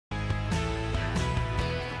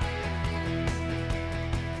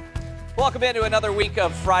Welcome into another week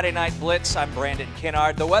of Friday Night Blitz. I'm Brandon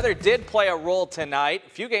Kinnard. The weather did play a role tonight. A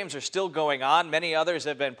few games are still going on. Many others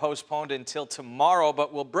have been postponed until tomorrow,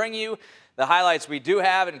 but we'll bring you the highlights we do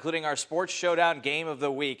have, including our Sports Showdown Game of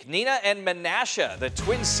the Week. Neenah and Menasha, the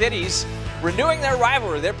Twin Cities, renewing their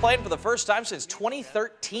rivalry. They're playing for the first time since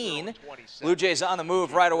 2013. Blue Jays on the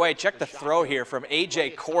move right away. Check the throw here from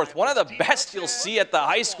A.J. Korth. One of the best you'll see at the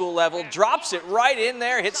high school level. Drops it right in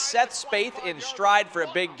there. Hits Seth Spaeth in stride for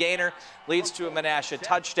a big gainer. Leads to a Menasha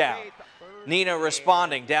touchdown. Neenah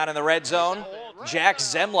responding down in the red zone. Jack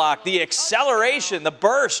Zemlock, the acceleration, the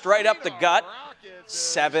burst right up the gut.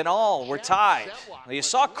 7-all, we're tied. Now you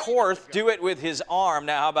saw Korth do it with his arm.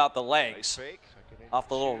 Now how about the legs? Off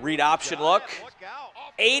the little read option look.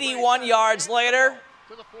 81 yards later,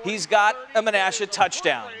 he's got a Menasha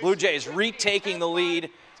touchdown. Blue Jays retaking the lead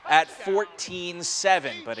at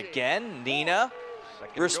 14-7. But again, Neenah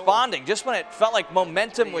responding just when it felt like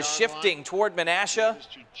momentum was shifting toward Menasha.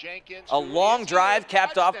 A long drive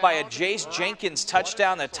capped off by a Jace Jenkins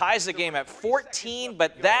touchdown that ties the game at 14,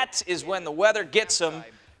 but that is when the weather gets them.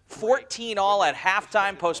 14-all at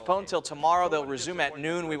halftime, postponed till tomorrow. They'll resume at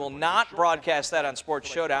noon. We will not broadcast that on Sports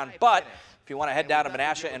Showdown, but if you want to head down to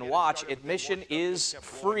Menasha and watch, admission is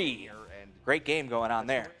free. Great game going on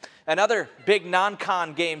there. Another big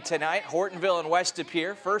non-con game tonight, Hortonville and West De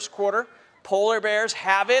Pere. First quarter, Polar Bears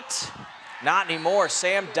have it. Not anymore.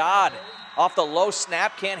 Sam Dodd off the low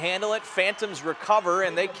snap, can't handle it. Phantoms recover,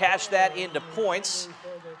 and they cash that into points.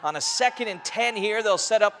 On a 2nd and 10 here, they'll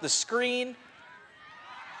set up the screen.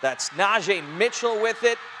 That's Najee Mitchell with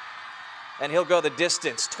it, and he'll go the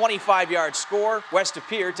distance. 25-yard score. West De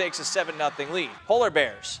Pere takes a 7-0 lead. Polar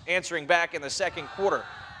Bears answering back in the second quarter.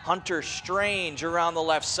 Hunter Strange around the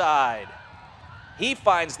left side. He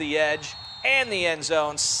finds the edge and the end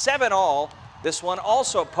zone. 7-all. This one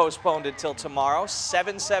also postponed until tomorrow.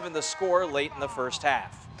 7-7 the score late in the first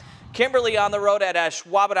half. Kimberly on the road at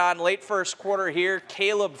Ashwaubenon. Late first quarter here.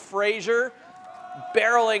 Caleb Frazier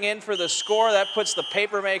barreling in for the score. That puts the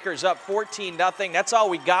Papermakers up 14-0. That's all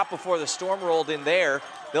we got before the storm rolled in there.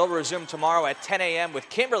 They'll resume tomorrow at 10 a.m. with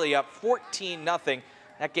Kimberly up 14-0.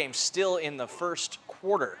 That game's still in the first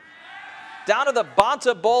quarter. Down to the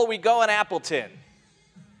Bonta Bowl we go in Appleton.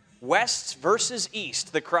 West versus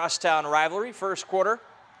East, the crosstown rivalry. First quarter,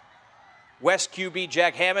 West QB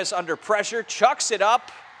Jack Hammis under pressure, chucks it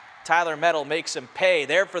up. Tyler Mettle makes him pay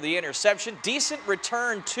there for the interception. Decent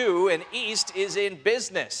return too, and East is in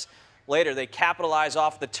business. Later, they capitalize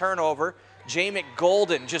off the turnover. Jay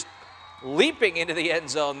McGolden just leaping into the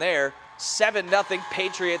end zone there. 7-0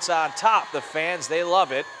 Patriots on top. The fans, they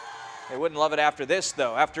love it. They wouldn't love it after this,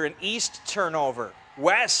 though. After an East turnover,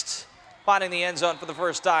 West finding the end zone for the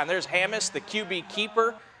first time. There's Hammis, the QB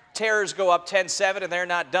keeper. Terrors go up 10-7, and they're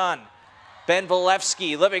not done. Ben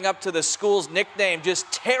Valevsky living up to the school's nickname,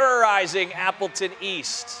 just terrorizing Appleton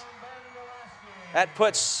East. That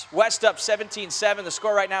puts West up 17-7. The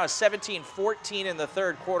score right now is 17-14 in the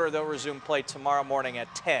third quarter. They'll resume play tomorrow morning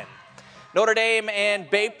at 10. Notre Dame and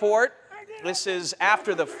Bayport. This is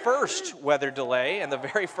after the first weather delay and the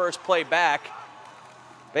very first play back.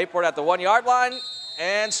 Bayport at the 1-yard line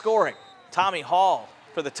and scoring. Tommy Hall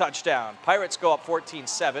for the touchdown. Pirates go up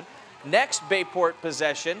 14-7. Next Bayport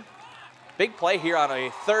possession. Big play here on a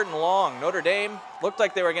 3rd and long. Notre Dame looked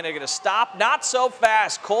like they were going to get a stop. Not so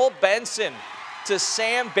fast. Cole Benson to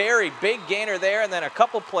Sam Berry. Big gainer there, and then a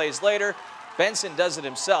couple plays later, Benson does it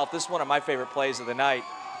himself. This is one of my favorite plays of the night.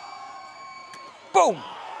 Boom!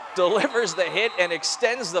 Delivers the hit and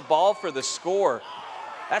extends the ball for the score.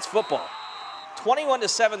 That's football.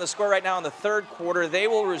 21-7 the score right now in the third quarter. They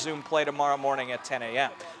will resume play tomorrow morning at 10 a.m.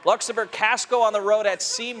 Luxembourg Casco on the road at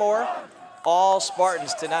Seymour. All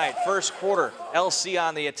Spartans tonight. First quarter, LC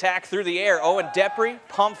on the attack through the air. Owen Depry,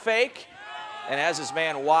 pump fake, and has his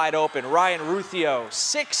man wide open. Ryan Ruthio,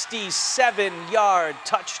 67-yard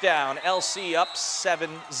touchdown. LC up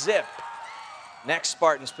 7-zip. Next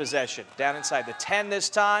Spartans possession. Down inside the 10 this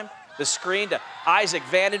time. The screen to Isaac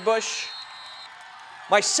Vandenbush.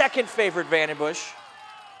 My second favorite Vandenbush.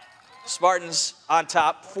 Spartans on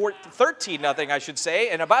top, 13-0, I should say,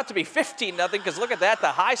 and about to be 15-0, because look at that, the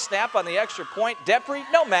high snap on the extra point. Depry,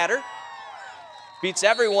 no matter, beats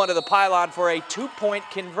everyone to the pylon for a 2-point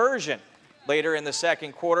conversion. Later in the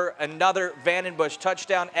second quarter, another Vandenbush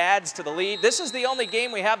touchdown adds to the lead. This is the only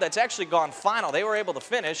game we have that's actually gone final. They were able to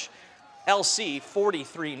finish LC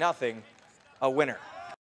 43-0, a winner.